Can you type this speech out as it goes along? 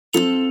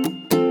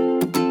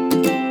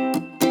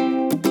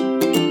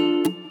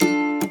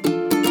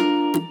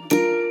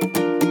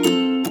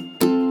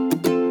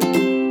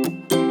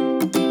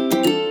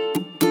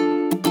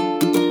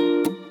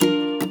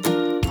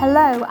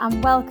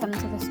welcome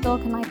to the Stork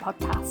and I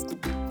podcast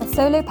for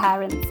solo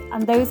parents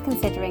and those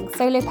considering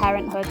solo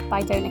parenthood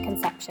by donor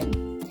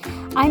conception.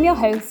 I'm your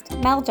host,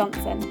 Mel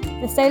Johnson,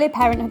 the solo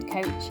parenthood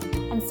coach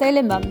and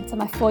solo mum to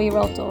my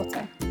 4-year-old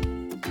daughter.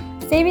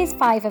 Series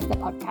 5 of the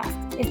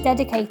podcast is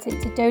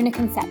dedicated to donor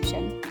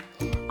conception.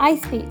 I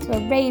speak to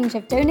a range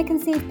of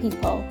donor-conceived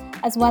people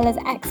as well as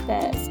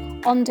experts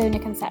on donor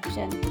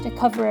conception to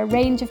cover a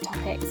range of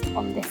topics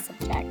on this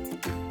subject.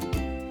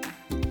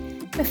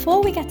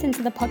 Before we get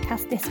into the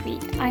podcast this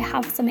week, I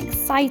have some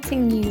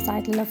exciting news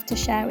I'd love to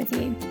share with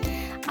you.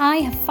 I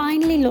have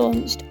finally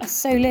launched a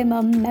Solo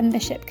Mum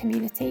membership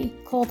community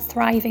called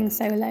Thriving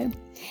Solo.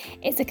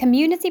 It's a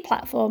community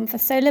platform for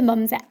solo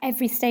mums at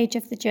every stage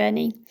of the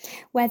journey.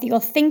 Whether you're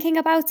thinking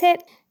about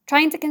it,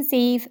 trying to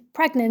conceive,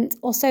 pregnant,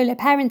 or solo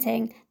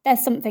parenting,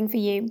 there's something for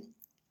you.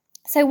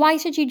 So why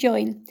should you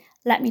join?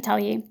 Let me tell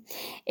you.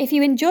 If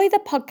you enjoy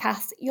the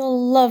podcast,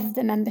 you'll love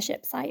the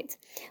membership site.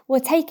 We're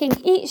taking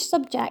each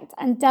subject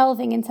and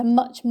delving into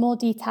much more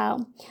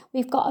detail.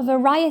 We've got a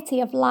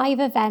variety of live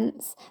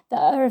events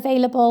that are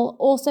available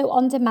also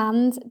on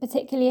demand,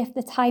 particularly if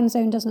the time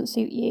zone doesn't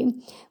suit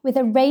you, with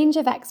a range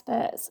of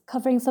experts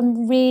covering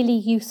some really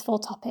useful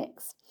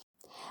topics.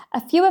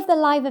 A few of the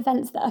live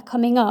events that are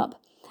coming up: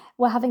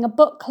 we're having a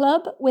book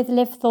club with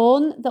Liv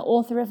Thorne, the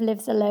author of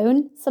Lives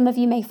Alone. Some of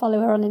you may follow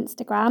her on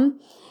Instagram.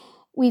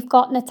 We've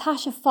got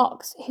Natasha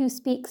Fox, who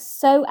speaks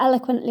so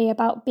eloquently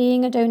about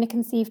being a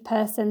donor-conceived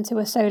person to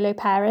a solo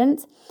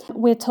parent.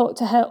 We'll talk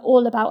to her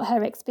all about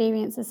her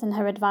experiences and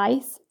her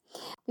advice.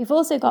 We've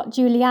also got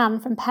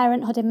Julianne from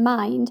Parenthood in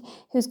Mind,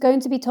 who's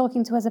going to be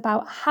talking to us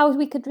about how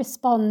we could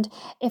respond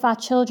if our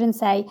children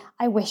say,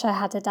 "I wish I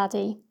had a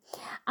daddy."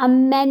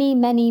 And many,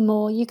 many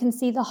more. You can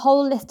see the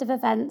whole list of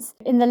events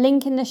in the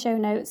link in the show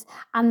notes,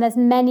 and there's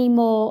many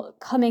more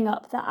coming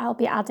up that I'll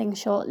be adding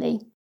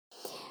shortly.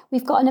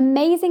 We've got an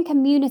amazing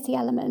community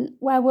element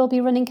where we'll be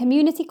running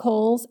community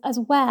calls as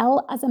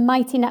well as a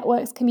Mighty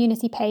Networks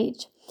community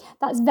page.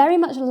 That's very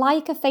much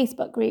like a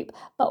Facebook group,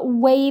 but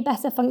way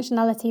better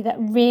functionality that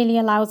really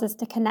allows us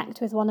to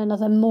connect with one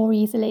another more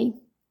easily.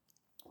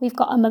 We've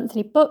got a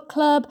monthly book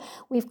club,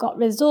 we've got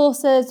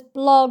resources,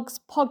 blogs,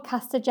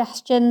 podcast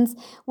suggestions,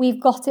 we've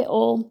got it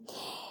all.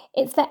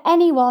 It's for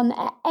anyone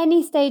at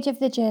any stage of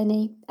the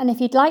journey, and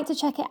if you'd like to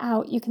check it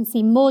out, you can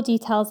see more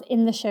details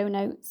in the show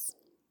notes.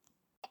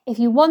 If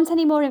you want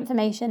any more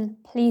information,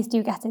 please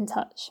do get in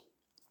touch.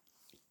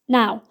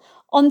 Now,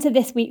 on to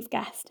this week's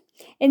guest.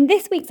 In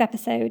this week's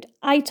episode,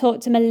 I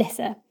talked to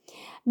Melissa.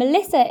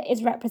 Melissa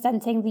is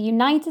representing the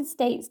United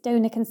States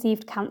Donor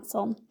Conceived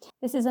Council.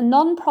 This is a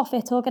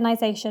non-profit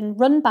organisation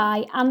run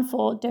by and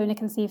for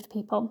donor-conceived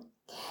people.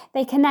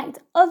 They connect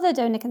other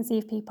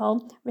donor-conceived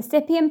people,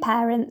 recipient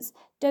parents,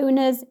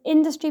 donors,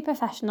 industry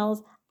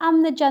professionals,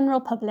 and the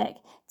general public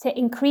to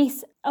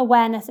increase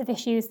awareness of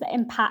issues that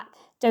impact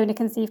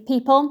donor-conceived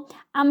people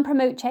and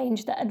promote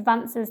change that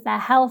advances their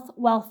health,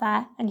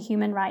 welfare, and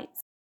human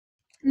rights.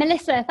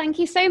 Melissa, thank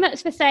you so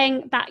much for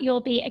saying that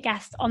you'll be a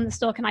guest on the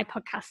Stork and I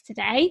podcast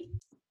today.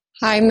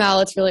 Hi,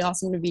 Mel. It's really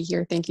awesome to be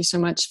here. Thank you so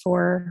much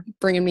for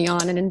bringing me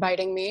on and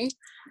inviting me.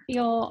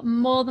 You're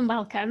more than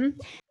welcome.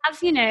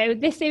 As you know,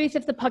 this series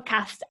of the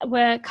podcast,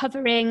 we're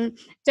covering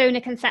donor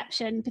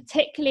conception,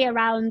 particularly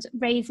around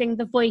raising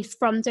the voice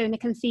from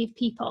donor-conceived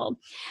people.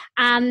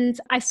 And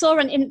I saw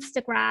on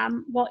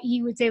Instagram what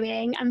you were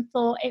doing and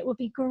thought it would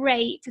be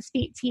great to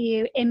speak to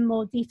you in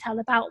more detail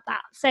about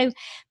that. So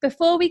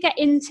before we get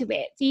into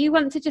it, do you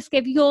want to just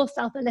give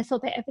yourself a little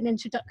bit of an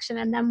introduction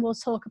and then we'll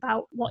talk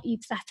about what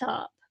you've set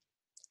up?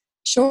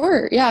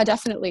 Sure. Yeah,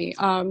 definitely.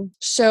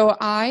 So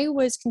I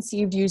was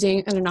conceived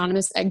using an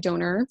anonymous egg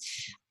donor.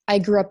 I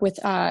grew up with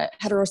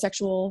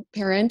heterosexual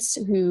parents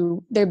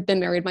who they've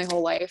been married my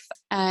whole life,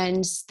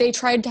 and they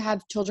tried to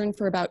have children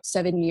for about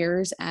 7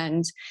 years,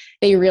 and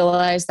they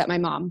realized that my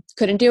mom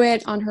couldn't do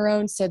it on her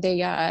own, so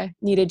they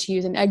needed to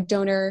use an egg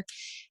donor.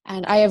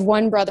 And I have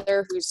one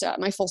brother who's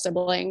my full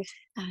sibling,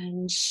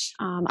 and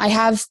I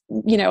have,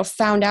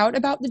 found out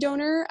about the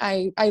donor.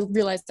 I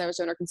realized I was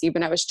donor conceived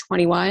when I was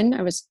 21.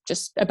 I was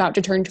just about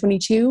to turn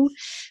 22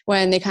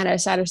 when they kind of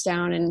sat us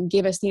down and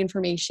gave us the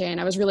information.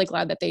 I was really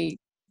glad that they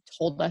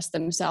told us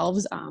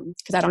themselves,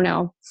 because I don't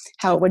know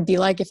how it would be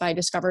like if I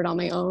discovered on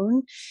my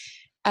own.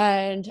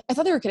 And I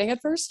thought they were kidding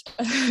at first.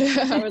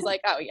 I was like,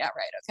 oh yeah,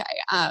 right,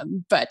 okay.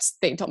 But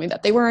they told me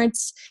that they weren't.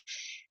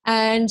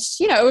 And,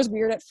 it was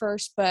weird at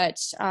first, but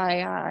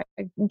I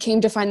came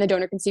to find the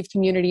donor conceived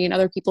community and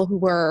other people who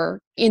were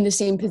in the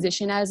same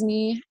position as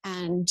me.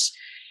 And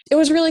it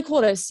was really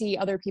cool to see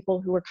other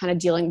people who were kind of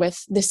dealing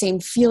with the same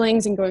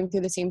feelings and going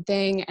through the same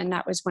thing. And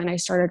that was when I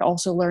started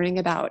also learning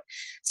about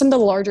some of the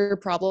larger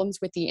problems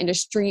with the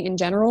industry in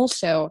general.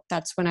 So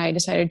that's when I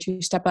decided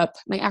to step up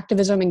my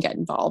activism and get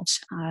involved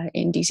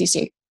in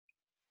DCC.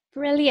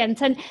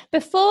 Brilliant. And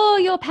before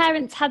your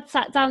parents had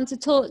sat down to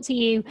talk to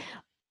you,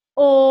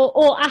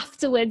 or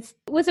afterwards,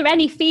 was there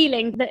any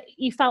feeling that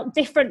you felt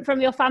different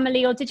from your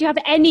family, or did you have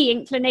any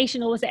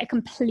inclination, or was it a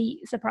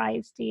complete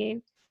surprise to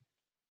you?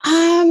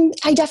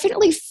 I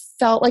definitely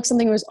felt like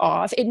something was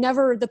off.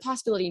 The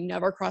possibility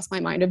never crossed my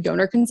mind of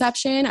donor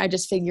conception. I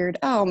just figured,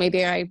 oh,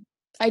 maybe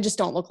I just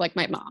don't look like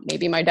my mom.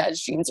 Maybe my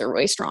dad's genes are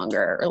way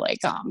stronger. Or like,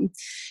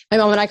 my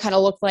mom and I kind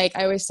of look like,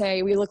 I always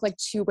say we look like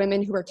two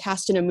women who were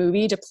cast in a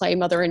movie to play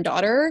mother and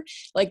daughter.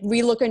 Like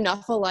we look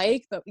enough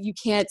alike, but you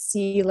can't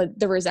see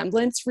the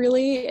resemblance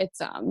really.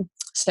 It's,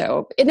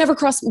 so it never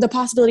crossed, the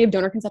possibility of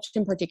donor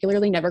conception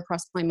particularly never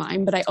crossed my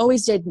mind, but I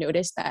always did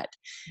notice that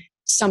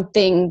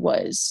something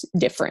was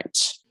different.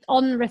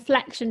 On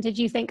reflection, did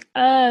you think,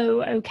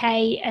 oh,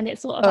 okay, and it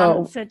sort of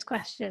answered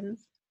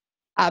questions?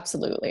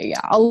 Absolutely. Yeah.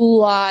 A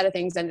lot of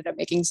things ended up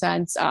making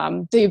sense.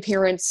 The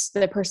appearance,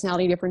 the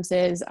personality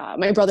differences.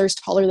 My brother's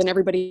taller than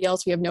everybody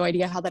else. We have no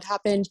idea how that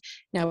happened.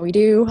 Now we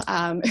do.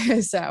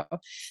 So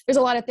there's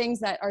a lot of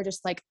things that are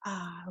just like,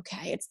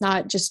 okay, it's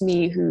not just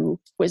me who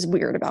was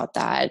weird about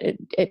that.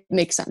 It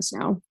makes sense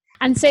now.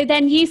 And so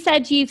then you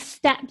said you've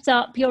stepped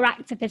up your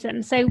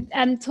activism. So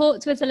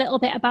talk to us a little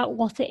bit about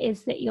what it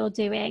is that you're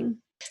doing.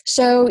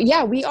 So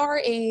yeah, we are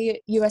a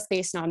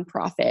US-based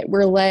nonprofit.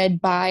 We're led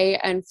by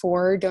and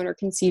for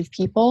donor-conceived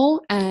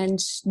people. And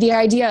the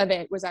idea of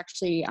it was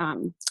actually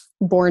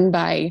born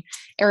by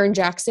Erin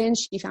Jackson.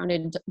 She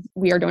founded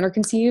We Are Donor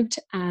Conceived.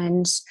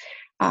 And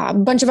a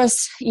bunch of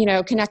us,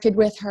 connected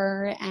with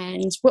her.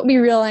 And what we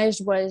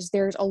realized was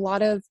there's a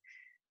lot of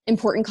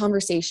important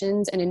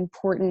conversations and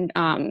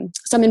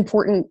some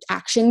important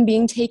action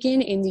being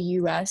taken in the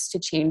US to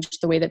change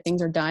the way that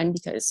things are done,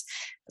 because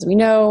as we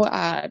know,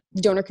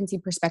 donor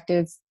conceived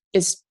perspective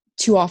is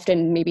too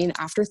often maybe an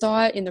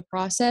afterthought in the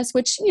process,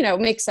 which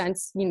makes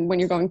sense. When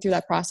you're going through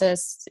that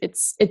process,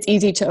 it's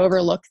easy to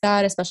overlook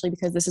that, especially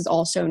because this is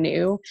all so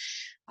new.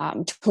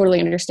 Totally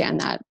understand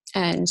that.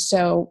 And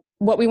so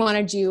what we want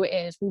to do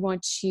is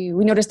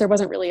we noticed there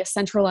wasn't really a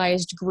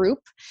centralized group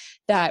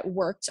that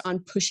worked on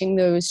pushing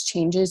those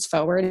changes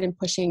forward and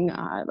pushing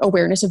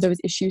awareness of those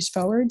issues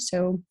forward.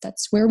 So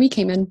that's where we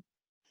came in.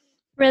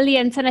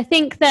 Brilliant. And I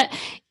think that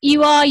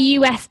you are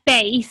US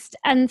based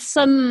and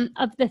some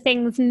of the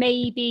things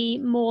may be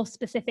more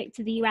specific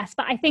to the US,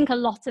 but I think a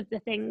lot of the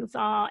things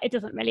it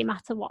doesn't really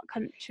matter what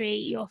country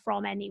you're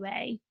from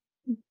anyway.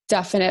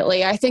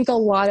 Definitely. I think a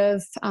lot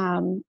of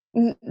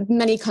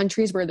many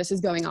countries where this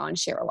is going on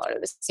share a lot of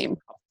the same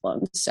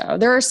problems. So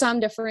there are some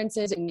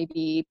differences in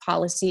maybe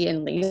policy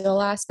and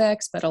legal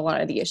aspects, but a lot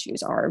of the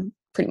issues are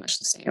pretty much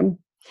the same.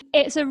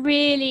 It's a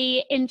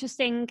really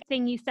interesting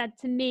thing you said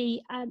to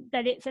me,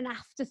 that it's an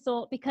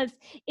afterthought, because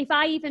if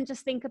I even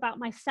just think about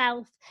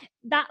myself,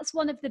 that's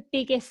one of the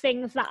biggest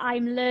things that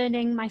I'm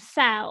learning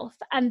myself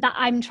and that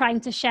I'm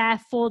trying to share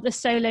for the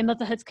solo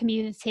motherhood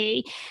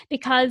community,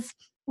 because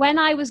when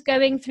I was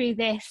going through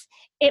this,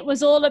 it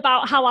was all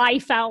about how I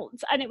felt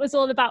and it was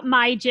all about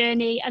my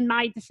journey and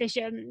my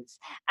decisions.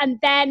 And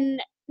then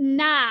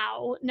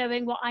now,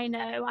 knowing what I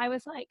know, I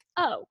was like,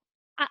 oh,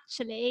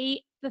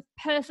 actually, the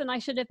person I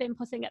should have been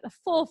putting at the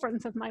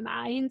forefront of my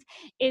mind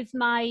is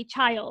my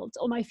child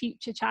or my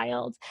future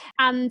child.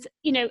 And,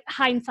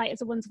 hindsight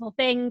is a wonderful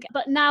thing.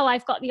 But now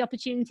I've got the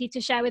opportunity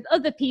to share with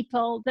other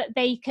people that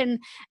they can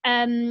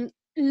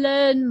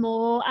learn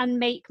more and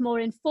make more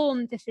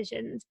informed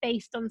decisions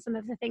based on some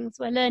of the things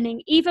we're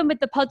learning. Even with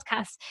the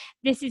podcast,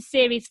 this is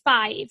series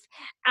 5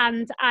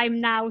 and I'm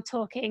now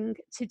talking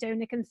to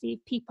donor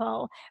conceived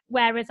people,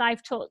 whereas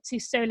I've talked to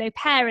solo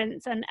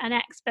parents and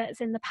experts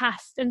in the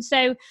past. And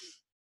so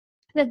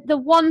the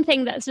one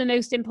thing that's the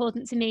most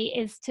important to me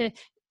is to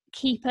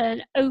keep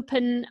an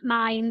open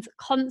mind,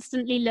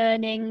 constantly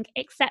learning,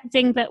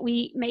 accepting that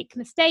we make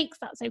mistakes.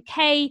 That's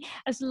okay,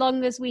 as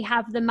long as we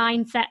have the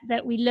mindset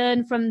that we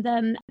learn from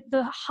them.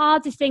 The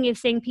hardest thing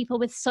is seeing people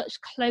with such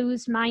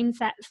closed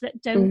mindsets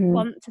that don't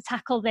want to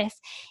tackle this.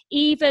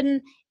 Even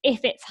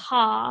if it's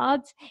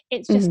hard,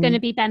 it's just going to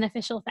be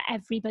beneficial for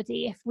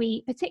everybody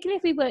particularly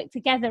if we work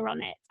together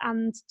on it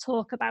and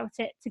talk about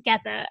it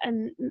together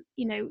and,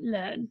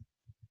 learn.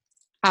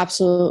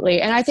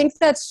 Absolutely. And I think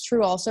that's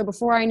true also.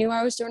 Before I knew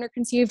I was donor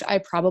conceived, I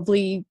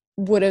probably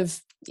would have,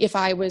 if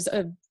I was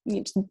a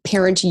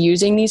parent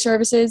using these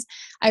services,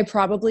 I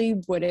probably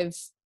would have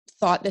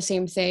thought the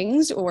same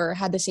things or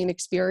had the same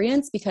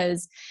experience,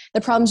 because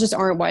the problems just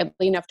aren't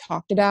widely enough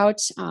talked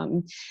about.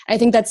 I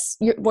think that's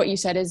what you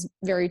said is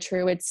very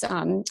true. It's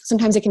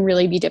sometimes it can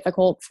really be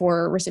difficult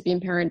for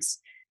recipient parents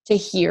to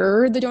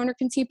hear the donor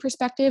conceived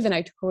perspective. And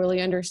I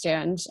totally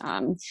understand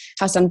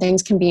how some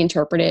things can be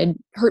interpreted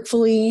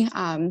hurtfully.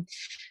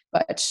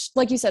 But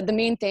like you said, the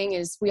main thing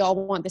is we all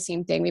want the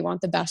same thing. We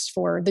want the best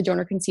for the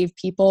donor conceived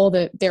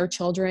people, their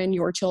children,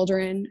 your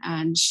children.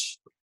 And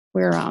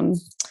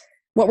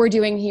what we're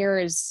doing here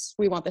is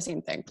we want the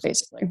same thing,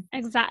 basically.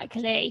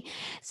 Exactly.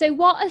 So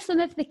what are some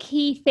of the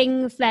key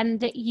things then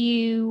that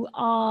you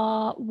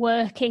are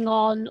working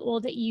on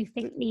or that you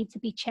think need to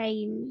be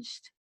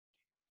changed?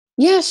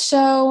 Yeah,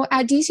 so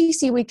at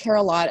DCC, we care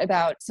a lot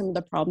about some of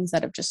the problems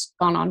that have just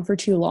gone on for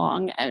too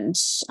long and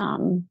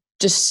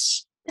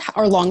just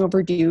are long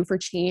overdue for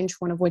change,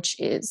 one of which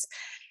is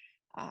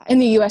in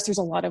the US, there's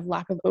a lot of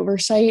lack of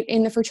oversight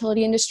in the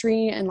fertility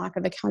industry and lack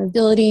of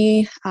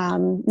accountability,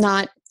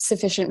 not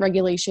sufficient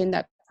regulation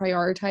that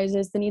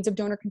prioritizes the needs of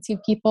donor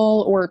conceived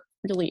people, or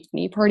really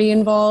any party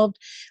involved.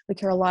 We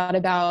care a lot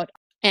about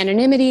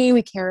anonymity.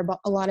 We care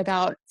a lot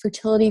about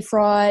fertility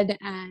fraud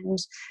and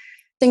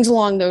things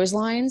along those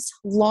lines.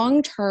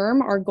 Long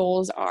term, our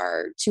goals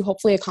are to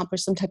hopefully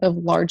accomplish some type of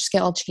large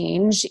scale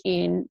change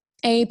in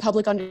a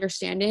public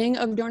understanding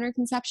of donor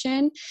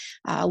conception.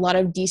 A lot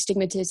of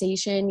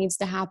destigmatization needs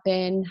to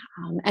happen,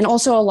 and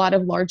also a lot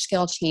of large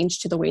scale change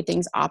to the way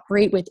things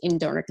operate within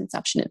donor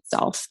conception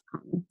itself.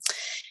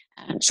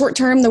 And short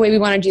term, the way we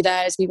want to do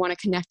that is we want to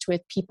connect with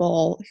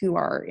people who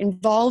are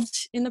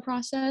involved in the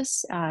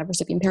process,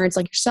 recipient parents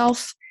like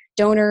yourself,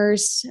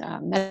 donors,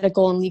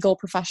 medical and legal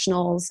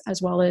professionals,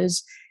 as well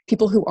as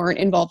people who aren't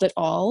involved at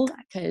all.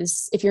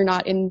 Because if you're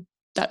not in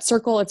that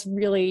circle, it's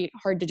really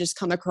hard to just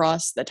come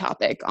across the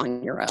topic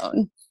on your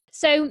own.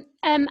 So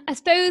I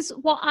suppose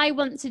what I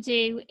want to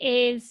do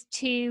is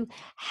to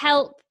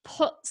help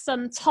put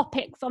some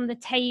topics on the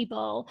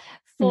table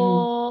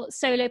for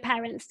solo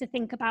parents to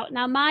think about.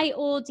 Now, my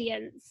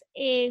audience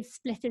is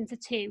split into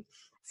two.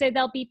 So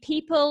there'll be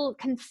people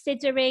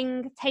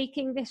considering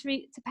taking this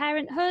route to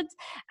parenthood,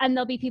 and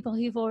there'll be people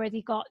who've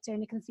already got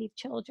donor conceived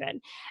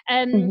children.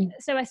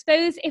 So I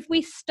suppose if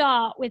we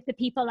start with the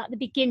people at the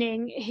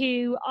beginning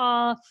who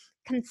are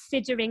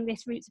considering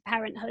this route to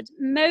parenthood,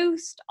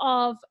 most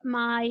of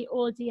my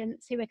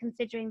audience who are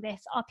considering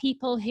this are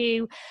people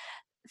who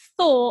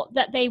thought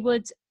that they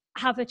would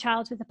have a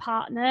child with a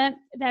partner.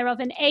 They're of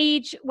an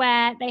age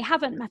where they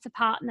haven't met a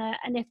partner,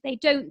 and if they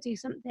don't do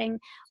something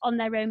on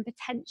their own,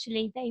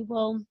 potentially they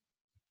will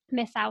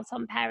miss out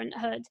on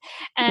parenthood,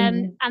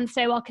 and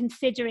so are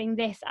considering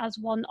this as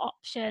one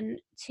option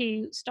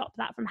to stop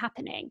that from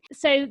happening.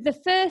 So the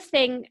first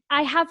thing,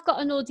 I have got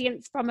an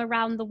audience from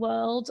around the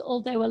world,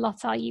 although a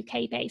lot are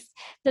UK based.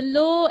 The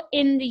law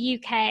in the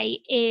UK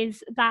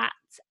is that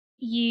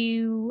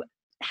you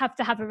have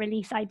to have a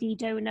release ID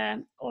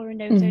donor or a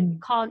no donor. You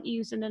can't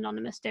use an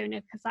anonymous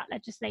donor because that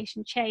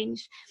legislation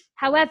changed.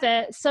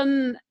 However,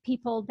 some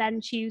people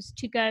then choose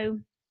to go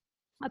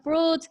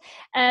abroad,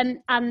 and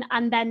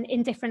then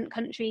in different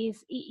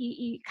countries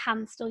you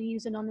can still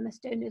use anonymous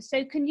donors.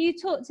 So can you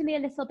talk to me a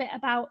little bit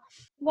about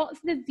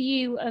what's the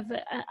view of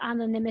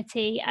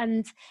anonymity,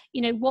 and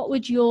what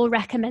would your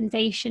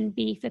recommendation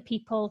be for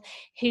people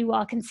who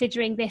are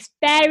considering this,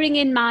 bearing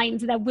in mind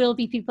there will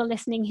be people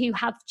listening who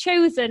have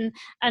chosen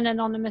an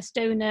anonymous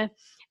donor?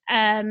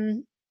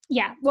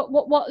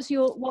 What is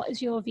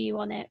your view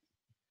on it?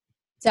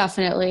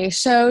 Definitely.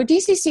 So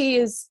DCC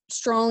is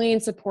strongly in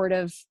support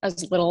of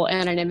as little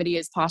anonymity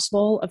as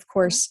possible. Of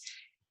course,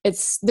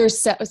 there's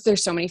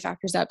so many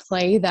factors at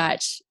play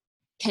that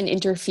can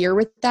interfere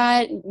with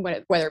that,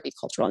 whether it be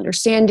cultural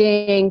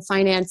understanding,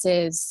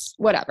 finances,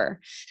 whatever.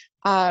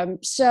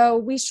 So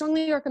we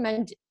strongly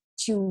recommend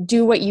to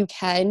do what you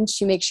can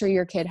to make sure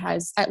your kid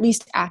has at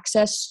least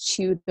access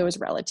to those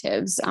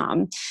relatives.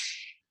 And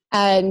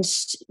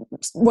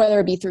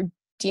whether it be through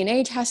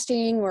DNA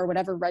testing or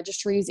whatever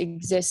registries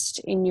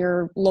exist in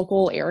your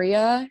local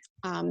area,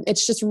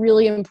 it's just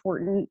really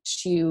important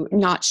to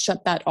not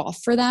shut that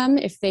off for them.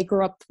 If they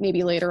grow up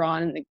maybe later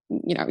on,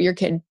 your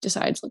kid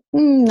decides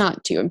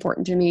not too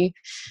important to me,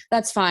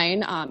 that's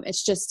fine.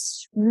 It's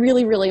just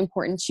really, really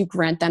important to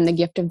grant them the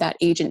gift of that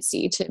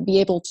agency to be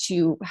able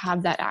to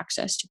have that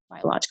access to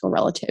biological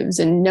relatives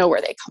and know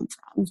where they come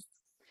from.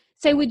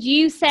 So would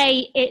you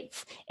say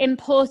it's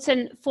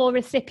important for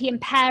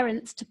recipient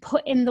parents to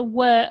put in the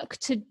work,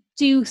 to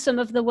do some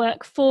of the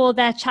work for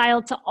their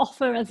child, to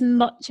offer as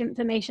much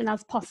information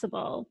as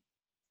possible?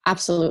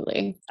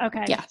 Absolutely.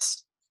 Okay.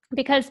 Yes.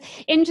 Because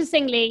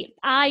interestingly,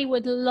 I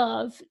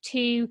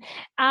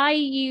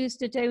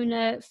used a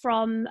donor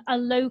from a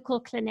local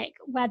clinic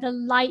where the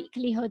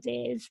likelihood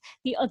is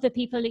the other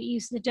people that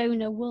use the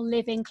donor will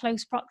live in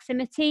close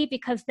proximity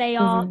because they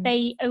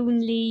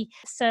only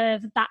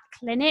serve that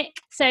clinic.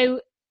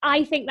 So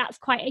I think that's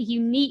quite a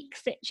unique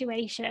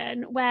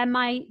situation where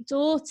my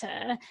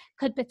daughter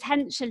could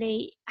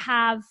potentially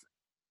have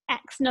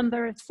X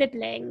number of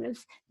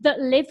siblings that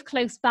live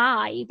close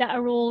by that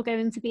are all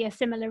going to be a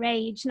similar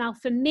age. Now,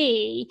 for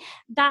me,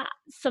 that's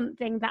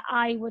something that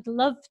I would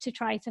love to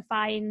try to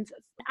find,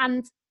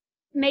 and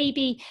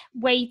maybe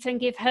wait and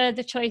give her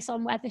the choice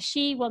on whether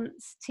she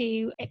wants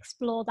to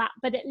explore that,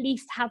 but at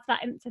least have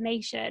that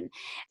information.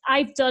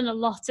 I've done a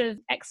lot of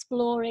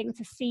exploring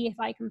to see if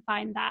I can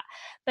find that,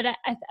 but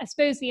I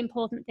suppose the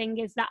important thing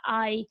is that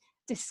I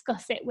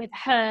discuss it with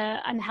her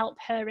and help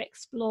her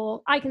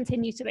explore. I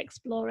continue to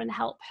explore and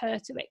help her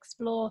to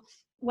explore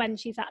when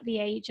she's at the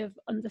age of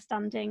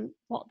understanding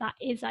what that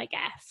is, I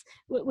guess.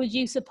 Would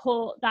you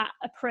support that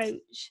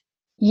approach?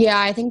 Yeah,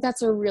 I think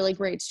that's a really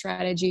great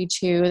strategy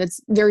too. That's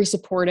very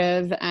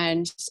supportive.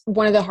 And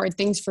one of the hard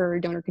things for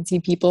donor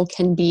conceived people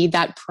can be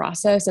that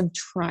process of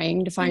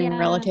trying to find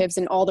relatives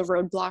and all the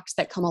roadblocks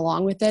that come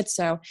along with it.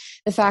 So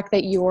the fact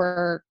that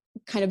you're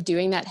kind of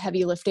doing that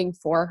heavy lifting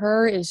for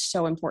her is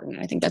so important.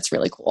 I think that's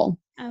really cool.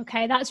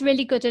 Okay, that's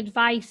really good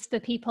advice for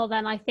people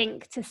then, I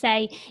think, to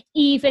say,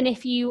 even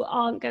if you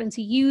aren't going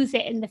to use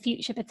it in the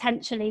future,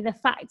 potentially, the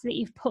fact that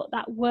you've put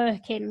that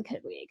work in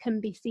can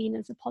be seen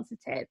as a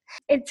positive.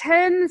 In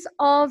terms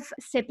of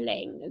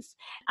siblings,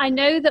 I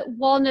know that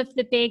one of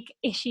the big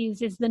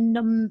issues is the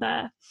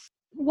number.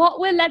 What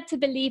we're led to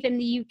believe in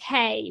the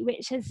UK,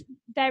 which is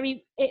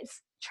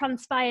it's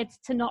transpired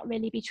to not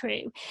really be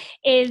true,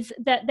 is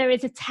that there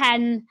is a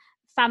 10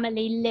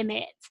 family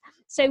limit.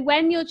 So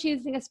when you're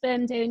choosing a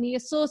sperm donor, you're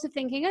sort of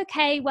thinking,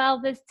 okay, well,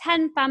 there's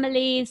 10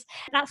 families.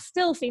 That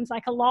still seems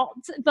like a lot,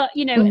 but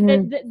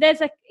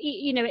there's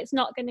it's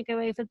not going to go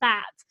over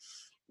that.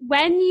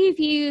 When you've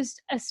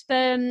used a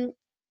sperm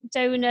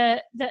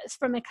donor that's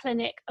from a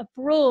clinic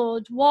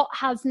abroad, what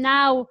has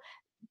now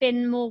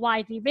been more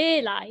widely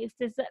realised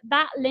is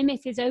that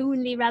limit is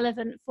only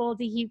relevant for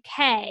the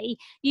UK.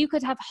 You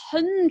could have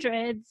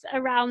hundreds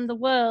around the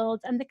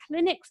world, and the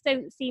clinics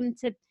don't seem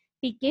to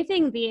be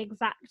giving the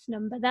exact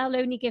number. They'll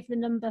only give the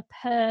number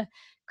per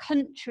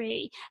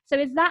country. So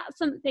is that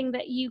something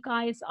that you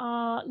guys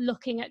are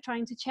looking at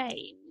trying to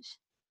change?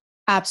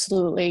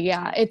 Absolutely.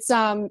 Yeah. It's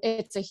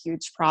a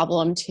huge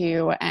problem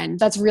too. And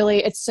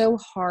it's so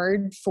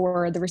hard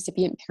for the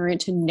recipient parent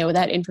to know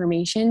that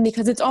information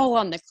because it's all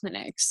on the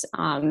clinics.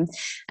 And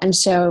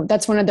so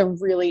that's one of the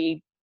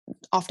really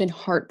often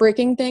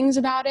heartbreaking things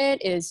about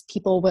it is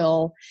people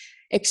will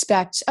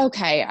expect,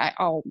 okay,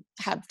 I'll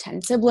have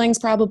 10 siblings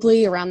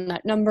probably around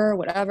that number,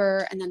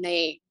 whatever. And then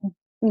they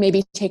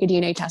maybe take a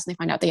DNA test and they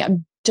find out they have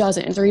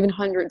dozens or even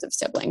hundreds of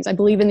siblings. I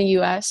believe in the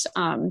US,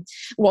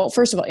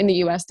 first of all, in the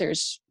US,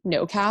 there's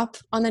no cap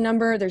on the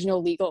number. There's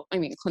no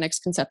clinics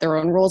can set their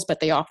own rules, but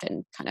they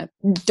often kind of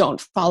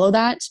don't follow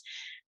that.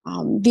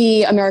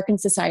 The American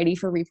Society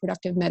for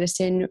Reproductive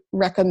Medicine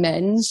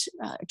recommends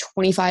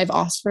 25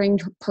 offspring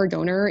per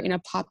donor in a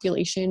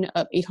population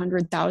of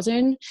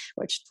 800,000,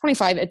 which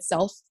 25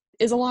 itself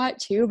is a lot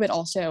too, but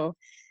also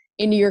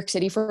in New York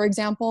City, for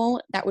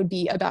example, that would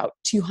be about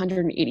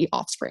 280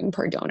 offspring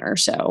per donor.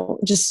 So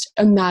just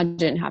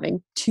imagine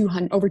having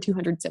over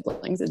 200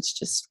 siblings. It's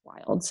just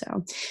wild.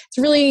 So it's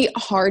really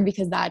hard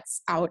because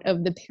that's out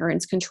of the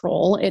parent's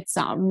control. It's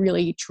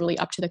really, truly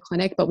up to the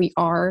clinic, but we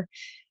are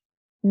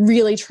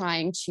really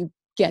trying to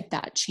get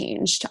that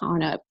changed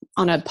on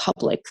a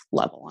public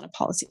level, on a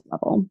policy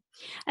level.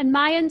 And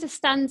my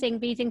understanding,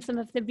 reading some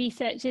of the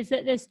research, is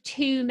that there's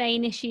two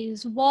main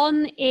issues.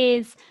 One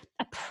is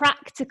a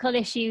practical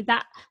issue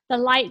that the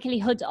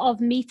likelihood of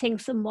meeting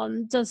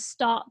someone does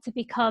start to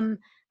become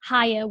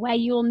higher, where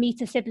you'll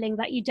meet a sibling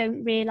that you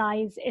don't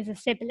realize is a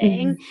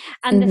sibling.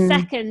 And the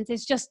second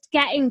is just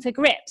getting to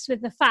grips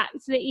with the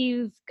fact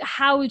that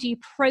how do you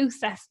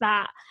process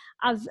that,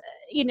 as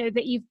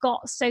that you've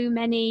got so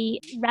many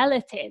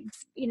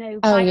relatives,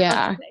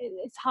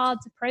 it's hard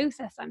to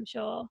process, I'm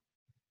sure.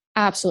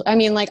 Absolutely. I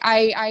mean,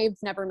 I've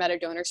never met a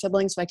donor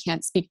sibling, so I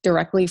can't speak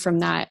directly from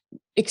that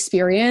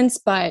experience,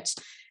 but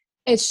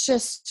it's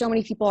just so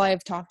many people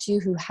I've talked to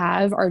who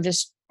are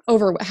just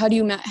over. How do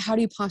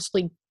you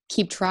possibly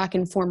keep track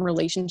and form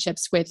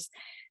relationships with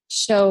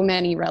so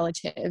many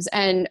relatives?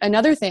 And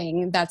another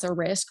thing that's a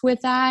risk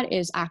with that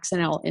is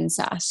accidental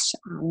incest.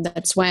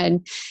 That's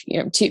when,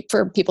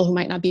 for people who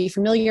might not be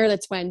familiar,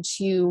 that's when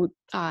two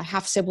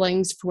half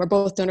siblings who are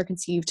both donor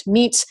conceived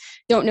meet,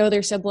 don't know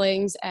their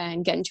siblings,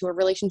 and get into a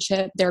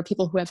relationship. There are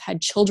people who have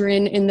had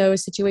children in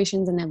those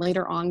situations and then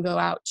later on go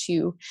out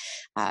to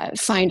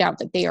find out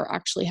that they are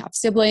actually half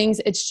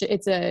siblings.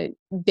 It's a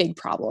big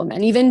problem.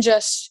 And even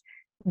just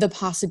the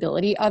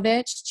possibility of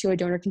it to a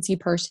donor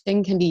conceived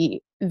person can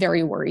be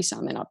very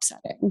worrisome and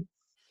upsetting.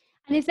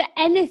 And is there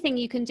anything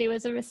you can do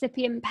as a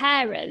recipient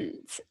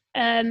parent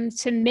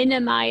to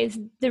minimize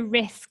the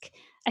risk?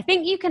 I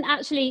think you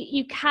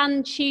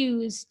can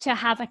choose to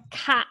have a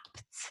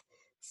capped.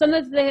 Some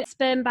of the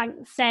sperm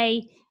banks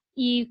say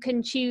you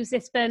can choose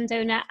this sperm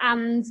donor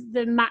and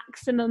the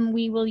maximum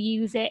we will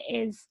use it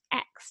is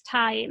X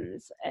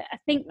times. I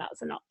think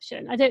that's an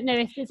option. I don't know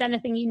if there's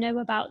anything you know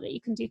about that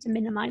you can do to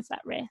minimize that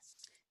risk.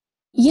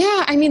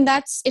 Yeah, I mean,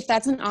 if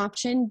that's an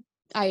option,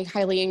 I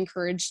highly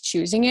encourage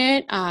choosing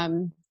it.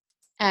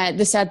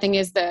 The sad thing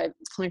is the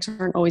clinics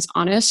aren't always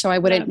honest, so I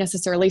wouldn't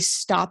necessarily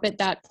stop at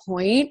that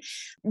point.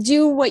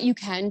 Do what you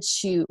can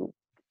to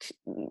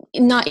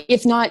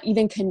if not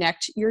even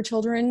connect your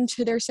children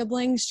to their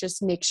siblings,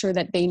 just make sure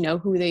that they know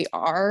who they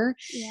are.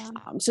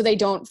 So they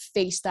don't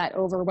face that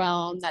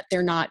overwhelm, that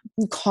they're not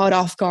caught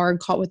off guard,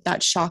 caught with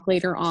that shock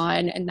later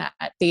on, and that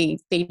they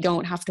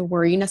don't have to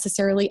worry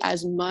necessarily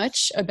as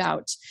much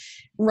about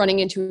running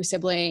into a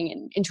sibling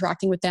and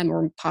interacting with them,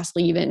 or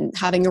possibly even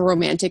having a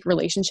romantic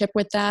relationship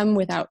with them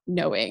without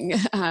knowing.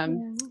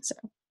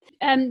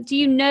 Do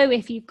you know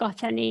if you've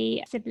got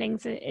any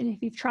siblings and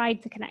if you've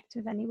tried to connect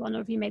with anyone, or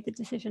have you made the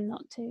decision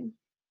not to?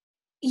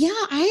 Yeah,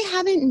 I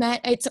haven't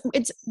met.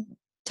 It's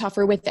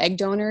tougher with egg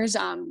donors.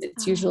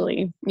 It's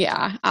usually,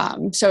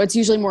 so it's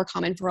usually more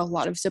common for a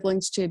lot of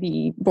siblings to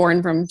be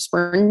born from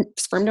sperm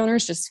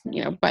donors, just,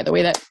 by the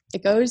way that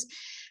it goes.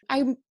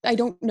 I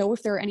don't know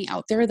if there are any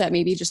out there that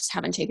maybe just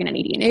haven't taken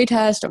any DNA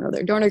test, don't know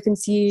they're donor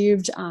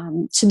conceived.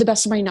 To the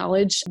best of my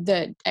knowledge,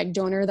 the egg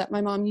donor that my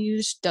mom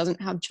used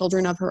doesn't have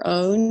children of her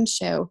own.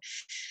 So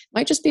it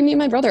might just be me and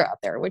my brother out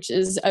there, which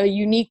is a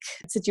unique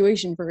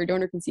situation for a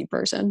donor conceived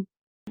person.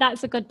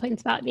 That's a good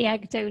point about the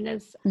egg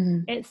donors.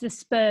 Mm-hmm. It's the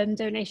sperm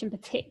donation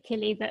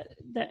particularly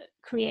that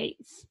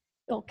creates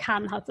or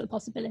can have the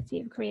possibility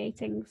of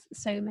creating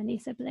so many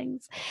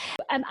siblings.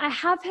 I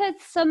have heard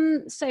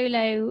some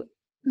solo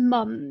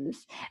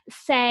mums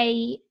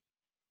say,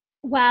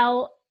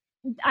 well,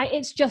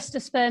 it's just a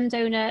sperm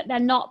donor. They're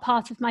not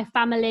part of my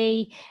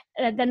family.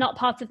 They're not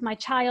part of my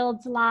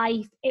child's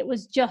life. It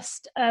was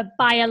just a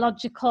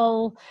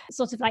biological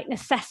sort of like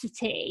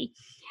necessity.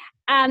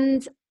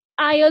 And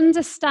I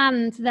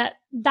understand that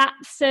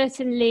that's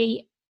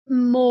certainly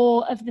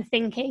more of the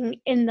thinking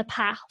in the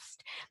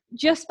past.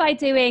 Just by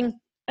doing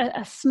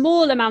a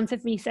small amount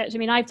of research. I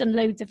mean, I've done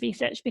loads of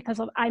research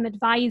because I'm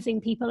advising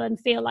people and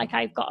feel like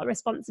I've got a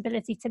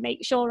responsibility to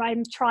make sure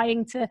I'm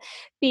trying to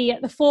be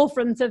at the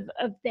forefront of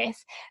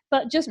this.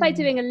 But just by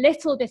doing a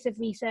little bit of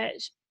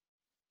research,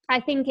 I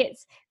think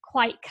it's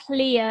quite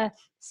clear,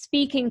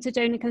 speaking to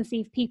donor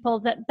conceived people,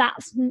 that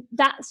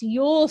that's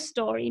your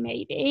story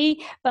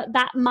maybe, but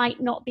that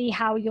might not be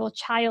how your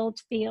child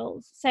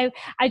feels. So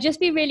I'd just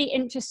be really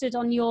interested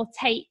on your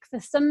take for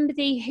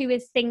somebody who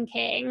is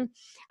thinking,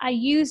 I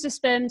used a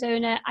sperm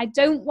donor, I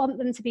don't want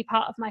them to be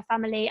part of my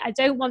family, I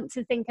don't want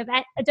to think of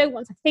it, I don't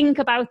want to think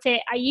about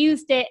it, I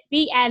used it,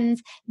 the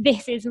end,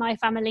 this is my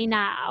family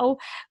now.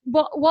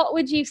 What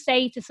would you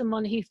say to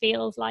someone who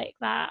feels like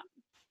that?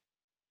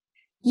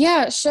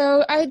 Yeah,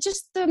 so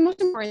the most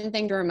important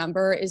thing to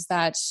remember is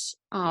that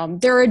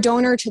they're a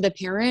donor to the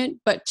parent,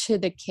 but to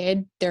the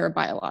kid, they're a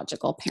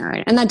biological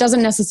parent. And that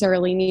doesn't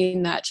necessarily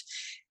mean that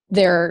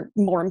they're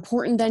more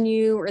important than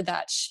you or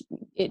that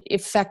it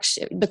affects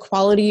the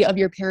quality of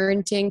your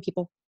parenting.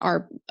 People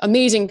are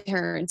amazing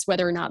parents,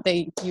 whether or not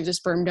they use a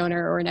sperm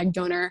donor or an egg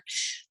donor.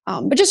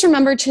 But just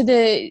remember, to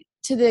the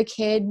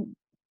kid,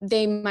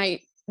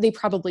 they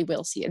probably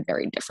will see it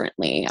very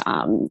differently.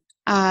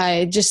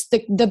 Just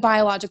the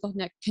biological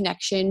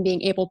connection,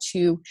 being able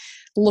to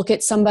look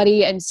at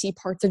somebody and see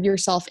parts of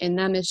yourself in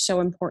them is so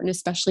important,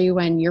 especially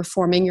when you're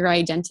forming your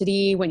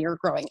identity, when you're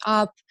growing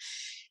up.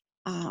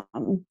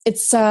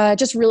 It's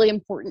just really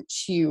important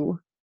to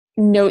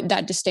note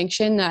that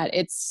distinction, that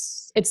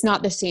it's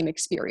not the same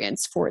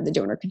experience for the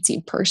donor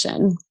conceived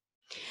person.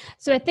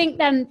 So I think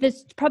then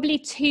there's probably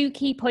two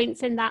key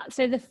points in that.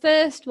 So the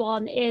first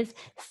one is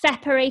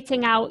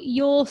separating out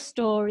your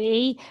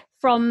story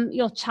from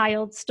your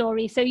child's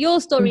story. So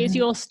your story is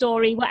your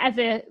story,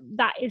 whatever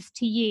that is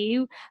to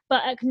you,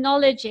 but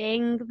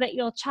acknowledging that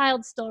your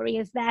child's story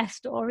is their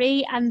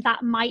story and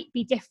that might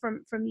be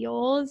different from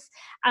yours.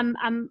 And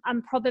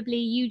probably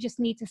you just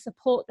need to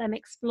support them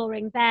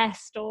exploring their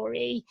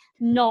story,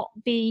 not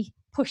be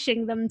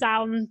pushing them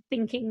down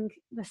thinking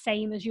the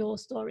same as your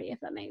story, if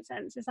that makes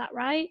sense. Is that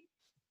right?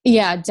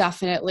 Yeah,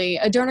 definitely.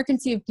 A donor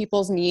conceived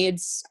people's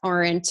needs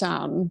aren't,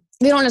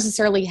 they don't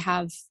necessarily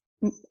have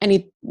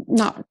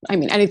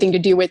anything to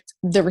do with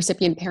the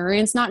recipient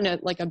parents, not in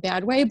a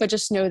bad way, but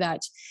just know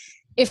that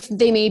if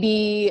they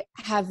maybe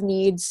have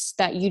needs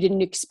that you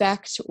didn't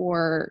expect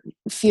or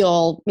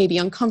feel maybe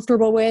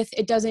uncomfortable with,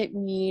 it doesn't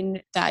mean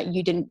that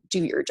you didn't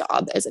do your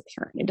job as a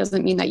parent. It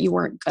doesn't mean that you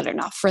weren't good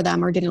enough for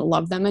them or didn't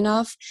love them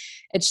enough.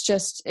 It's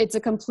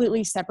a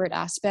completely separate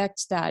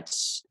aspect that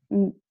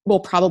will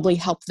probably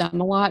help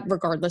them a lot,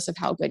 regardless of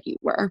how good you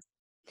were.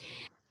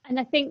 And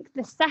I think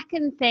the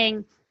second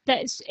thing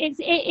that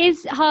it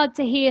is hard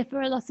to hear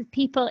for a lot of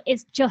people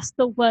is just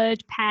the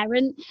word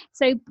parent.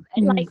 So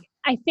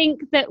I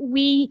think that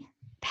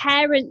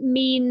parent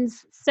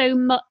means so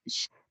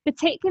much,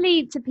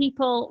 particularly to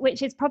people,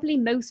 which is probably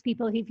most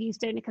people who've used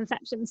donor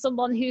conception,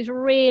 someone who's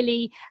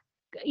really,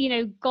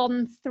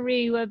 gone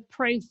through a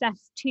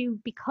process to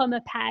become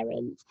a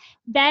parent,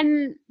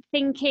 then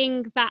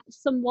thinking that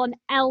someone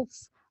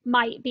else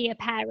might be a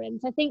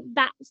parent. I think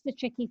that's the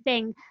tricky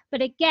thing.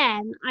 But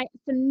again,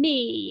 for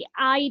me,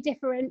 I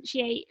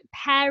differentiate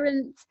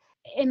parent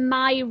in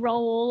my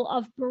role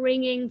of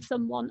bringing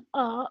someone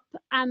up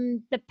and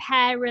the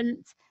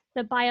parent,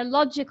 the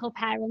biological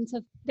parent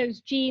of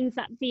those genes,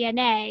 that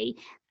DNA.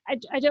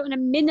 I don't want to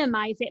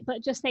minimize it,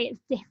 but just say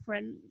it's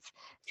different.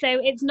 So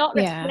it's not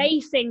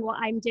replacing what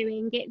I'm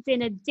doing, it's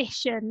in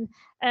addition.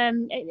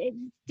 It's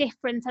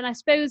different. And I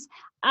suppose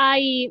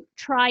I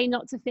try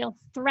not to feel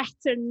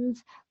threatened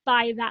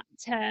by that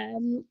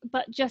term,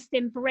 but just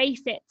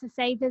embrace it, to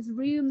say there's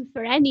room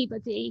for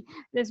anybody.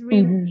 There's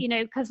room,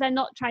 because they're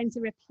not trying to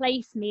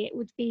replace me. It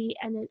would be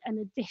an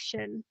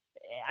addition.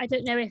 I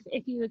don't know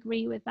if you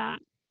agree with that.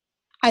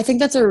 I think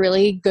that's a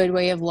really good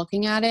way of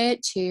looking at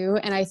it too.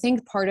 And I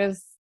think part of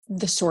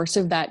the source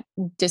of that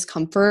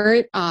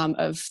discomfort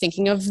of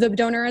thinking of the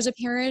donor as a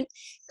parent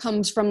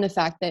comes from the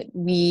fact that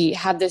we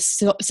have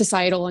this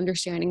societal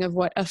understanding of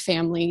what a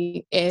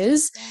family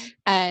is.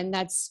 And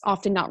that's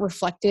often not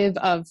reflective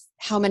of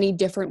how many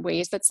different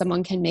ways that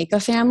someone can make a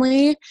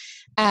family.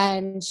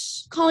 And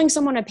calling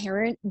someone a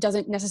parent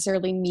doesn't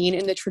necessarily mean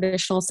in the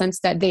traditional sense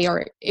that they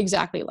are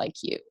exactly like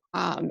you.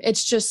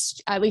 It's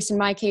just, at least in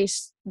my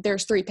case,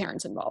 there's 3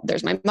 parents involved.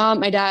 There's my mom,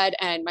 my dad,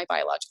 and my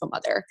biological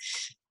mother.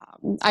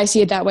 I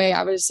see it that way.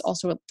 I was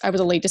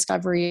a late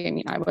discovery. I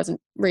mean, I wasn't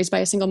raised by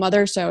a single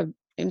mother, so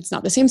it's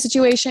not the same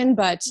situation,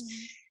 but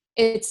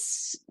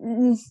it's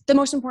the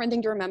most important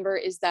thing to remember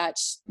is that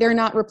they're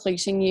not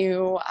replacing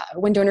you.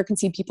 When donor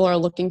conceived people are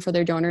looking for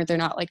their donor, they're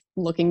not like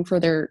looking for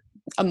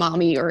a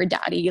mommy or a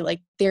daddy.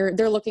 Like they're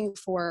looking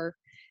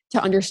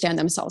to understand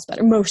themselves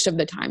better, most of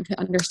the time, to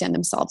understand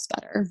themselves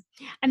better.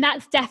 And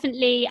that's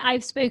definitely,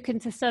 I've spoken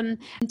to some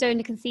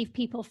donor conceived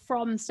people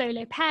from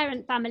solo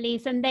parent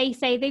families, and they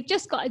say they've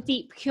just got a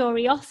deep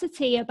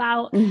curiosity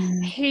about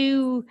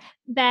who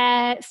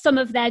some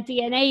of their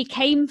DNA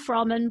came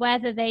from and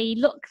whether they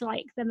look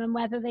like them and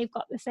whether they've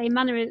got the same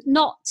manner,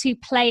 not to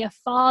play a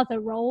father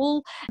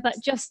role, but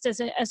just as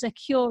a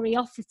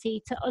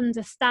curiosity to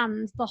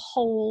understand the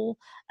whole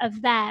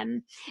of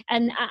them.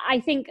 And I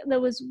think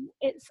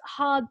it's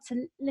hard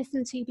to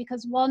listen to,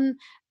 because one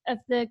of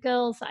the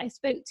girls that I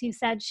spoke to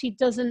said she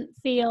doesn't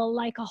feel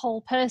like a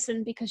whole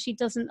person because she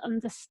doesn't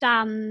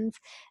understand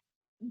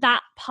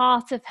that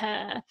part of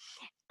her.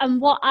 And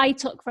what I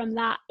took from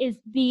that is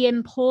the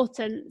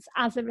importance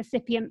as a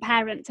recipient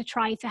parent to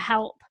try to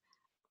help,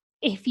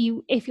 if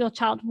your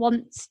child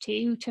wants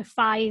to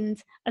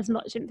find as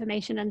much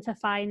information and to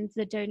find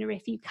the donor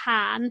if you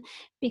can,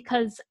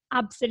 because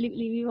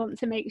absolutely we want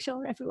to make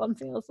sure everyone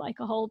feels like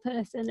a whole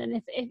person.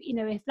 And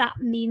if that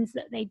means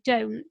that they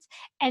don't,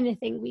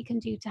 anything we can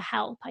do to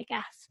help, I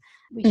guess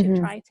we should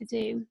try to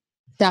do.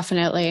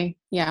 Definitely.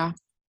 Yeah.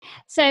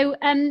 So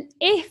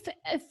if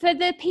for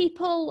the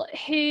people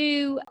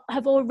who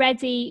have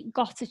already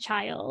got a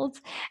child,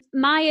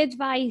 my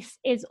advice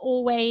is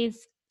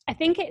always, I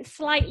think it's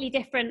slightly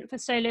different for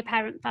solo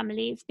parent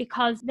families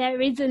because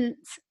there isn't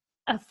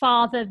a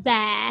father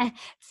there.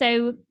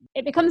 So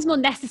it becomes more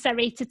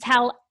necessary to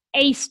tell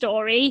a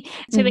story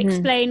to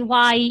explain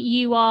why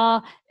you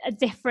are a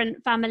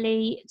different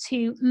family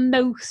to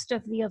most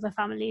of the other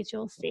families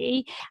you'll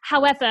see.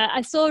 However,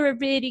 I saw a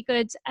really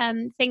good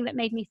thing that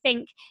made me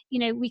think,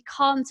 we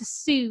can't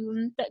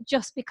assume that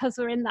just because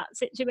we're in that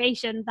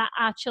situation that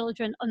our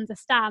children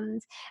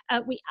understand.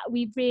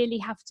 We really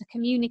have to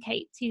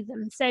communicate to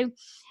them. So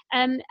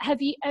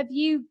have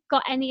you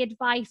got any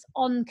advice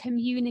on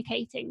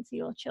communicating to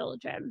your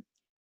children?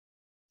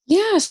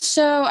 Yeah.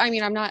 So, I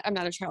mean, I'm not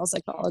a child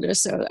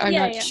psychologist, so I'm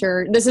not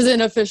sure. This isn't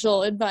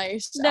official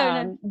advice.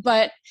 No.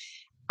 But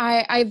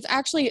I've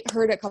actually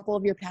heard a couple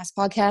of your past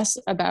podcasts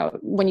about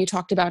when you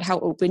talked about how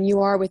open you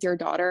are with your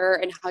daughter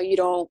and how you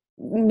don't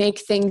make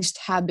things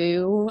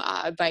taboo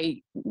by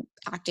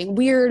acting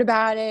weird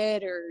about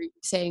it or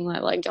saying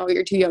that, like, oh,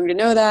 you're too young to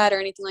know that or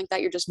anything like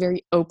that. You're just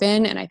very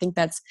open. And I think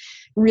that's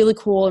really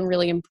cool and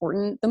really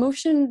important. The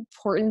most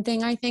important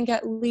thing, I think,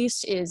 at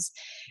least, is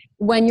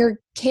when your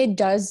kid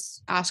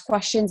does ask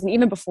questions, and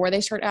even before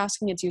they start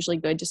asking, it's usually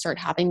good to start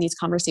having these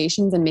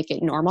conversations and make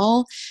it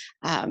normal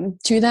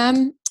to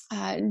them.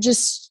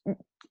 Just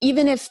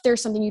even if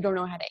there's something you don't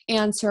know how to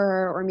answer,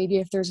 or maybe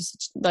if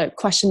there's the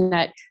question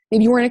that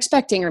maybe you weren't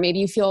expecting, or maybe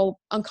you feel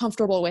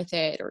uncomfortable with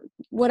it, or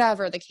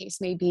whatever the case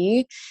may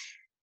be,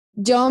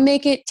 don't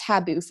make it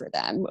taboo for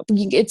them.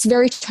 It's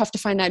very tough to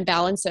find that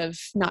balance of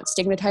not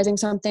stigmatizing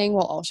something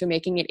while also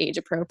making it age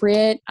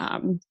appropriate.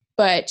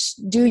 But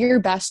do your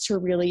best to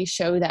really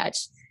show that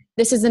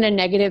this isn't a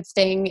negative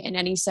thing in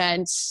any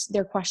sense.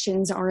 Their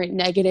questions aren't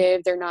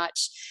negative. They're not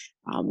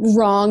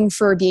wrong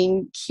for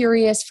being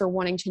curious, for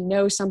wanting to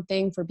know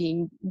something, for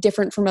being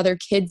different from other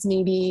kids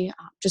maybe.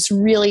 Just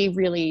really,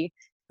 really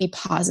be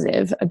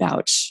positive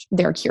about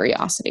their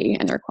curiosity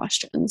and their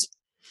questions.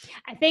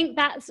 I think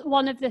that's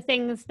one of the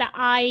things that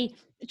I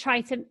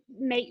try to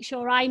make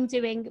sure I'm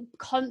doing.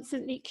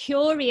 Constantly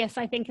curious,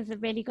 I think, is a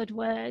really good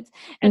word.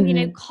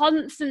 And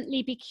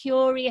constantly be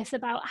curious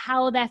about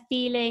how they're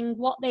feeling,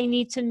 what they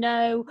need to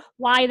know,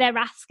 why they're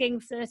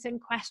asking certain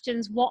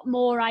questions, what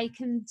more I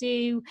can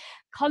do.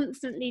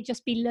 Constantly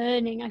just be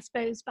learning, I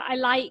suppose. But I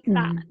like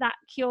that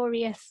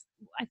curious.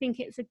 I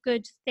think it's a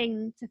good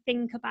thing to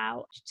think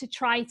about, to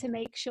try to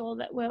make sure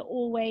that we're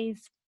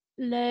always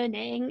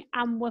learning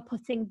and we're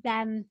putting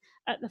them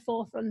at the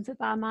forefront of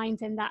our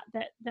mind, in that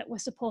we're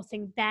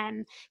supporting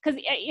them,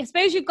 because I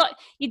suppose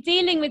you're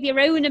dealing with your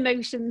own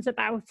emotions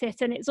about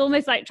it, and it's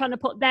almost like trying to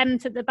put them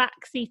to the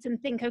back seat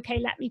and think, okay,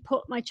 let me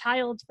put my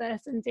child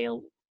first and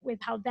deal with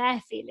how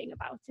they're feeling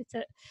about it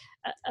at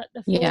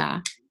the forefront. Yeah,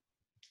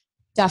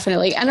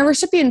 definitely. And a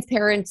recipient's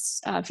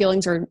parents'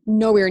 feelings are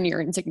nowhere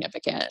near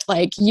insignificant.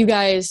 Like, you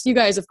guys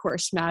of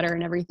course matter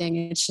and everything.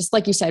 It's just,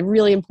 like you said,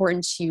 really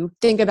important to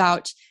think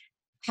about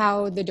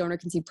how the donor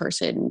conceived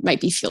person might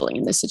be feeling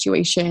in this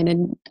situation,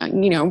 and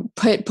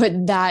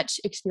put that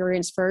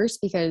experience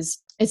first,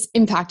 because it's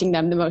impacting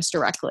them the most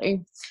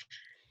directly.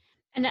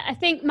 And I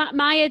think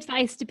my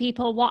advice to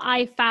people, what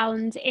I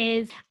found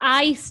is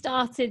I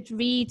started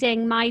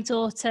reading my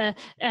daughter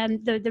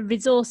the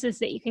resources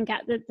that you can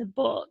get, the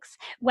books,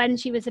 when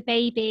she was a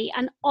baby.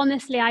 And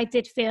honestly, I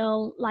did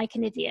feel like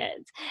an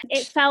idiot.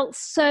 It felt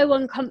so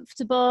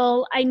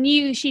uncomfortable. I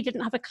knew she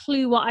didn't have a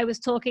clue what I was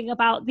talking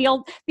about.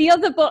 The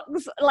other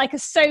books like are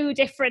so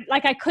different.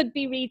 Like I could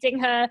be reading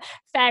her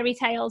fairy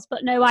tales,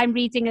 but no, I'm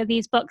reading her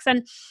these books.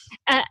 And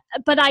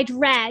but I'd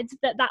read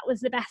that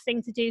was the best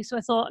thing to do. So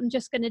I thought, I'm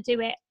just going to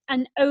do it.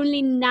 And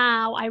only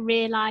now I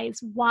realise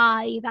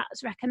why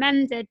that's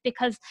recommended,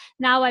 because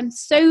now I'm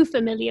so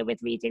familiar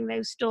with reading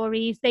those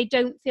stories. They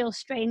don't feel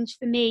strange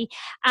for me.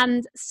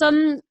 And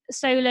some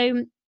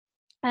solo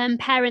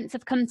parents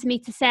have come to me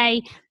to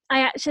say, I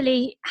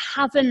actually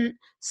haven't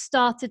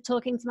started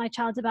talking to my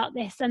child about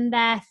this, and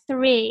they're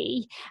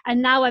 3.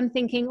 And now I'm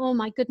thinking, oh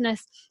my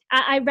goodness,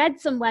 I read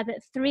somewhere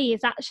that 3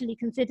 is actually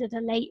considered a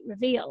late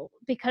reveal,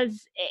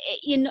 because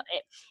you're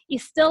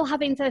still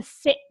having to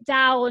sit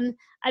down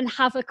and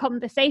have a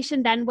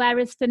conversation then.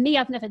 Whereas for me,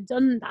 I've never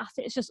done that.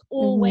 It's just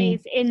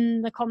always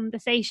in the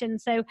conversation.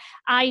 So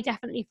I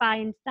definitely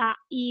find that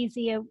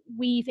easier,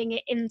 weaving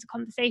it into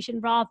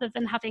conversation rather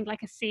than having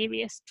like a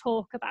serious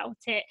talk about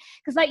it.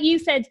 Because like you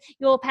said,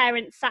 your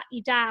parents sat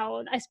you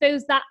down. I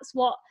suppose that's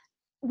what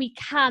we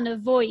can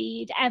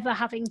avoid ever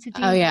having to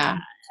do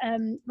that,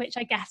 which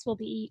I guess would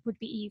be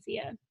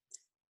easier.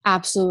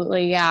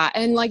 Absolutely. Yeah.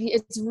 And like,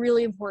 it's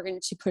really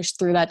important to push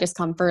through that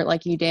discomfort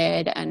like you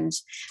did. And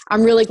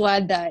I'm really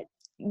glad that,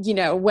 you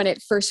know, when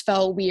it first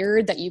felt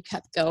weird, that you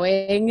kept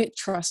going,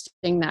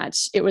 trusting that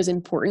it was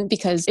important,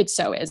 because it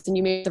so is. And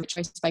you made the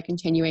choice by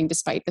continuing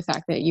despite the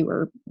fact that you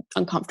were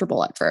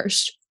uncomfortable at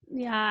first.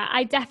 Yeah,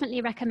 I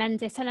definitely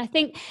recommend it. And I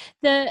think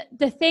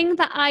the thing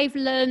that I've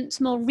learned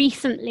more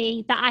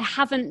recently that I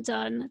haven't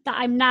done, that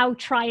I'm now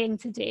trying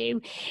to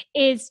do,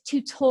 is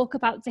to talk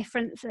about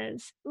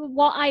differences.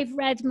 What I've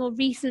read more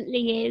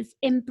recently is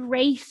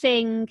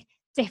embracing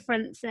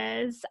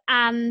differences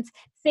and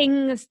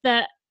things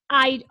that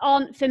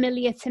aren't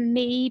familiar to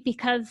me,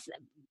 because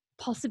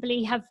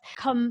possibly have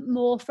come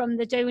more from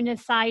the donor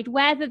side,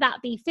 whether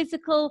that be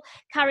physical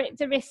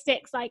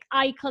characteristics like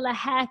eye color,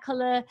 hair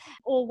color,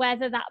 or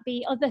whether that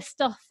be other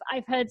stuff.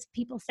 I've heard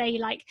people say,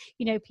 like,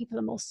 you know, people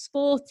are more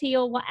sporty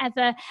or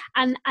whatever,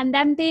 and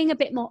then being a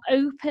bit more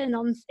open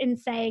in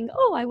saying,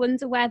 oh, I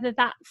wonder whether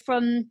that's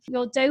from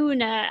your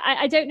donor.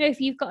 I don't know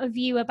if you've got a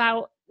view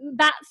about.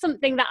 That's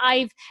something that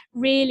I've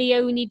really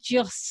only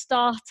just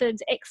started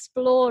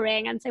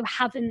exploring, and so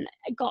haven't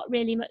got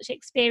really much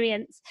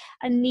experience,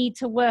 and need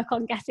to work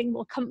on getting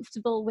more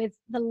comfortable with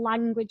the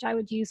language I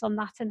would use on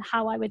that and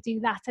how I would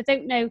do that. I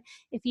don't know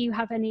if you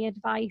have any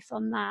advice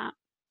on that.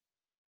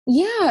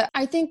 Yeah,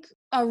 I think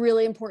a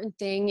really important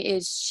thing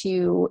is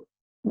to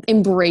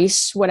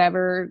embrace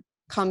whatever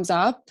comes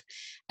up.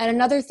 And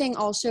another thing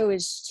also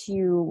is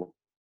to,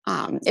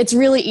 it's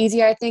really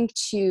easy, I think,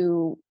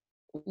 to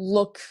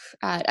look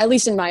at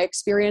least in my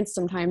experience,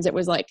 sometimes it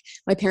was like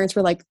my parents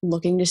were like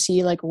looking to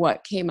see like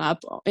what came up,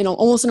 you know,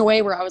 almost in a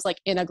way where I was like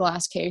in a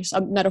glass case,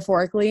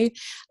 metaphorically.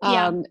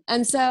 And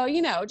so,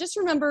 you know, just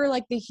remember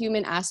like the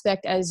human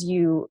aspect as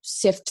you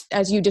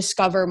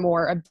discover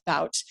more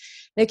about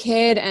the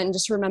kid, and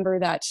just remember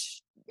that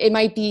it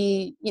might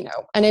be, you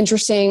know, an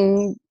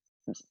interesting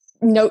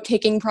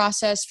note-taking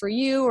process for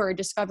you or a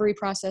discovery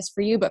process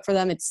for you, but for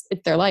them it's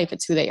their life,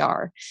 it's who they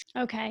are.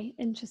 Okay,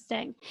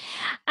 interesting.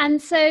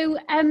 And so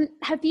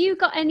have you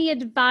got any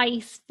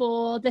advice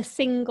for the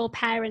single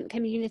parent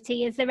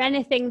community? Is there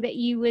anything that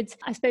you would,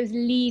 I suppose,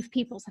 leave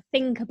people to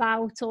think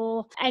about,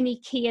 or any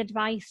key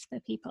advice for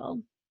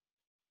people?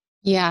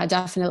 Yeah,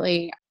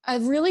 definitely. A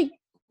really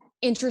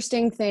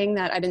interesting thing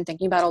that I've been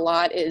thinking about a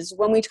lot is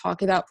when we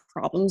talk about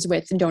problems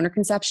with donor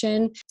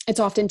conception,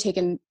 it's often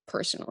taken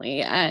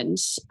personally. And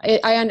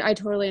I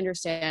totally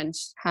understand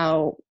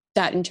how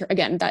that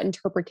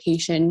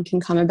interpretation can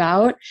come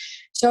about.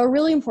 So a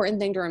really important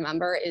thing to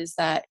remember is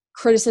that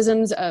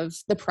criticisms of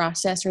the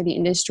process or the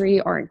industry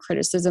aren't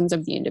criticisms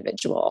of the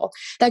individual.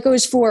 That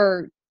goes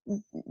for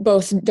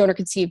both donor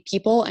conceived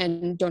people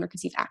and donor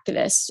conceived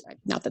activists.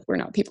 Not that we're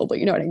not people, but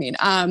you know what I mean.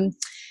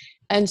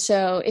 And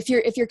so if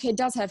your kid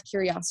does have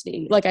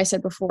curiosity, like I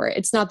said before,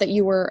 it's not that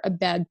you were a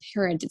bad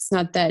parent. It's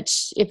not that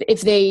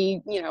if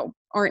they, you know,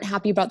 aren't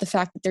happy about the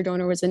fact that their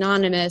donor was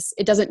anonymous,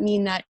 it doesn't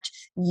mean that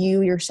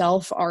you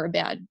yourself are a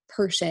bad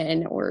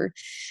person, or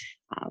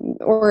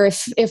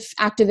if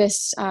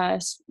activists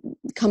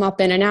come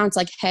up and announce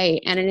like, hey,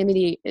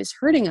 anonymity is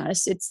hurting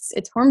us, it's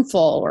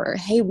harmful, or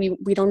hey,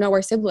 we don't know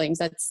our siblings,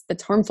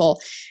 that's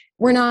harmful.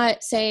 We're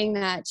not saying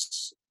that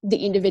the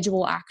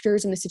individual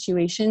actors in the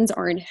situations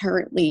are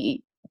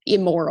inherently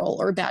immoral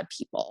or bad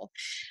people.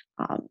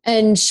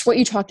 And what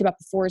you talked about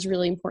before is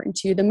really important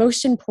too. The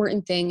most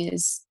important thing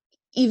is,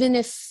 even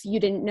if you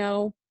didn't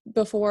know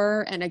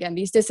before, and again,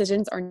 these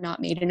decisions are not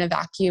made in a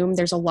vacuum,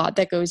 there's a lot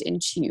that goes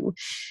into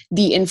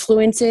the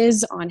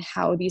influences on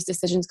how these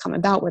decisions come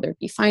about, whether it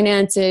be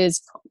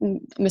finances,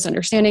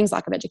 misunderstandings,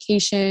 lack of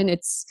education.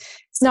 It's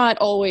not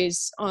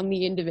always on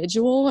the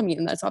individual. I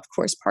mean, that's of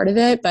course part of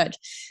it, but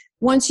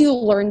once you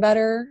learn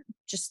better,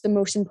 just the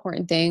most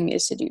important thing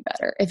is to do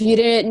better. If you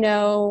didn't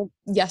know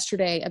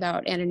yesterday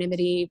about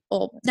anonymity,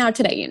 well, now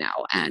today you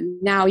know,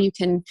 and now you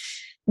can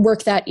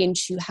work that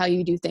into how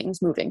you do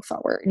things moving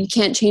forward. You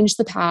can't change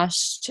the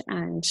past,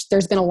 and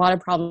there's been a lot of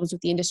problems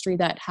with the industry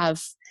that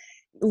have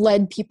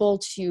led people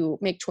to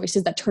make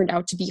choices that turned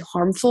out to be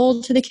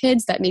harmful to the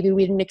kids that maybe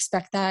we didn't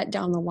expect that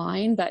down the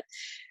line. But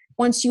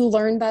once you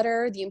learn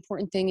better, the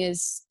important thing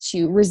is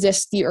to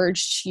resist the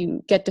urge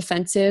to get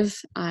defensive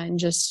and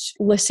just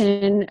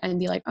listen and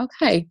be like,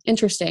 okay,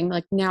 interesting.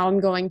 Like now I'm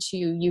going to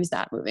use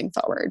that moving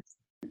forward.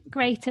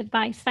 Great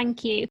advice.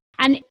 Thank you.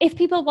 And if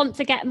people want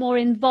to get more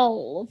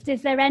involved,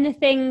 is there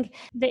anything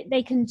that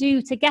they can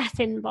do to get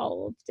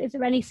involved? Is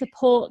there any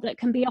support that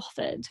can be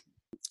offered?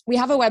 We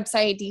have a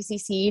website,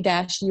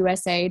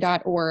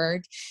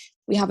 dcc-usa.org.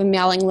 We have a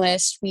mailing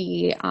list.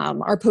 We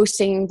are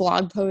posting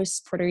blog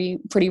posts pretty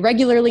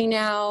regularly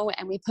now,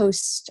 and we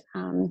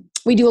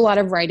do a lot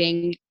of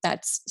writing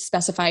that's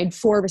specified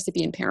for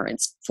recipient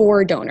parents,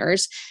 for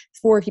donors,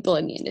 for people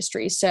in the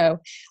industry. So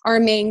our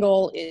main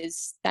goal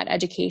is that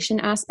education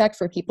aspect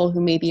for people who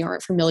maybe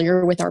aren't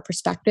familiar with our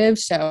perspective.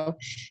 So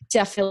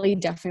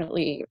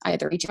definitely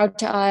either reach out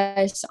to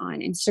us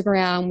on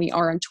Instagram. We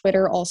are on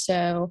Twitter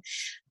also.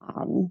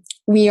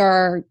 We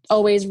are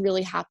always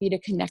really happy to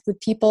connect with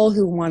people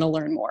who want to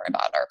learn more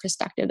about our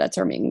perspective. That's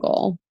our main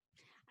goal.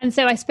 And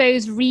so I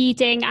suppose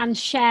reading and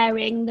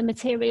sharing the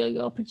material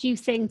you're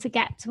producing to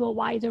get to a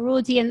wider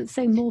audience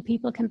so more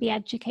people can be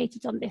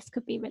educated on this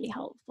could be really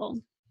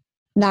helpful.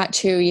 That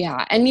too,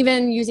 yeah. And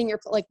even using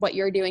what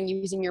you're doing,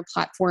 using your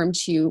platform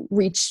to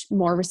reach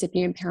more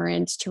recipient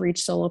parents, to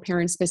reach solo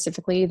parents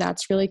specifically,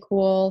 that's really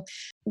cool.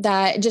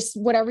 That just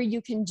whatever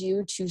you can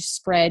do to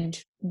spread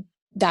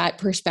that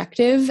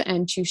perspective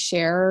and to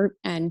share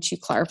and to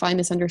clarify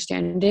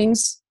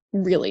misunderstandings,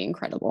 really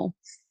incredible.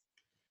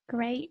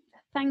 Great.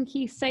 Thank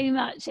you so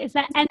much. Is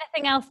there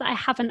anything else that I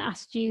haven't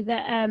asked you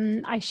that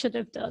I should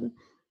have done?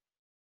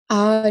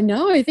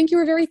 No, I think you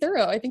were very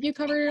thorough. I think you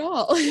covered it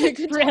all.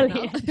 Good.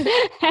 Brilliant.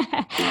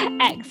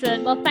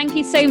 Excellent. Well, thank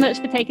you so much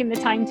for taking the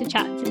time to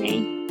chat to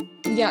me.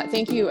 Yeah,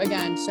 thank you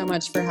again so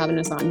much for having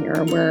us on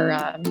here.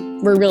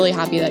 We're really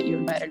happy that you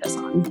invited us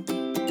on.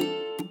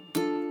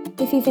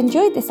 If you've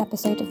enjoyed this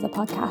episode of the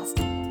podcast,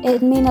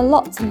 it'd mean a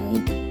lot to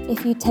me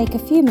if you'd take a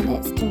few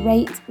minutes to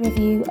rate,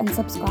 review and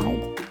subscribe.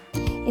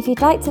 If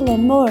you'd like to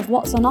learn more of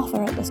what's on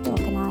offer at The Stork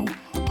and I,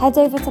 head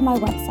over to my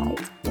website,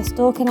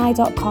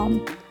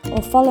 thestorkandI.com,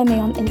 or follow me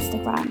on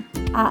Instagram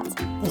at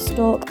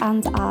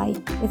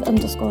thestorkandi with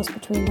underscores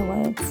between the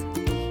words.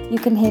 You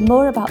can hear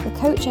more about the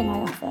coaching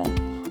I offer,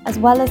 as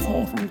well as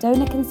hear from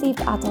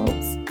donor-conceived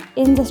adults,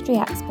 industry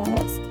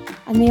experts,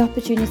 and the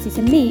opportunity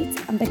to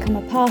meet and become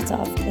a part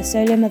of the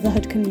Solo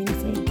Motherhood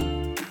community.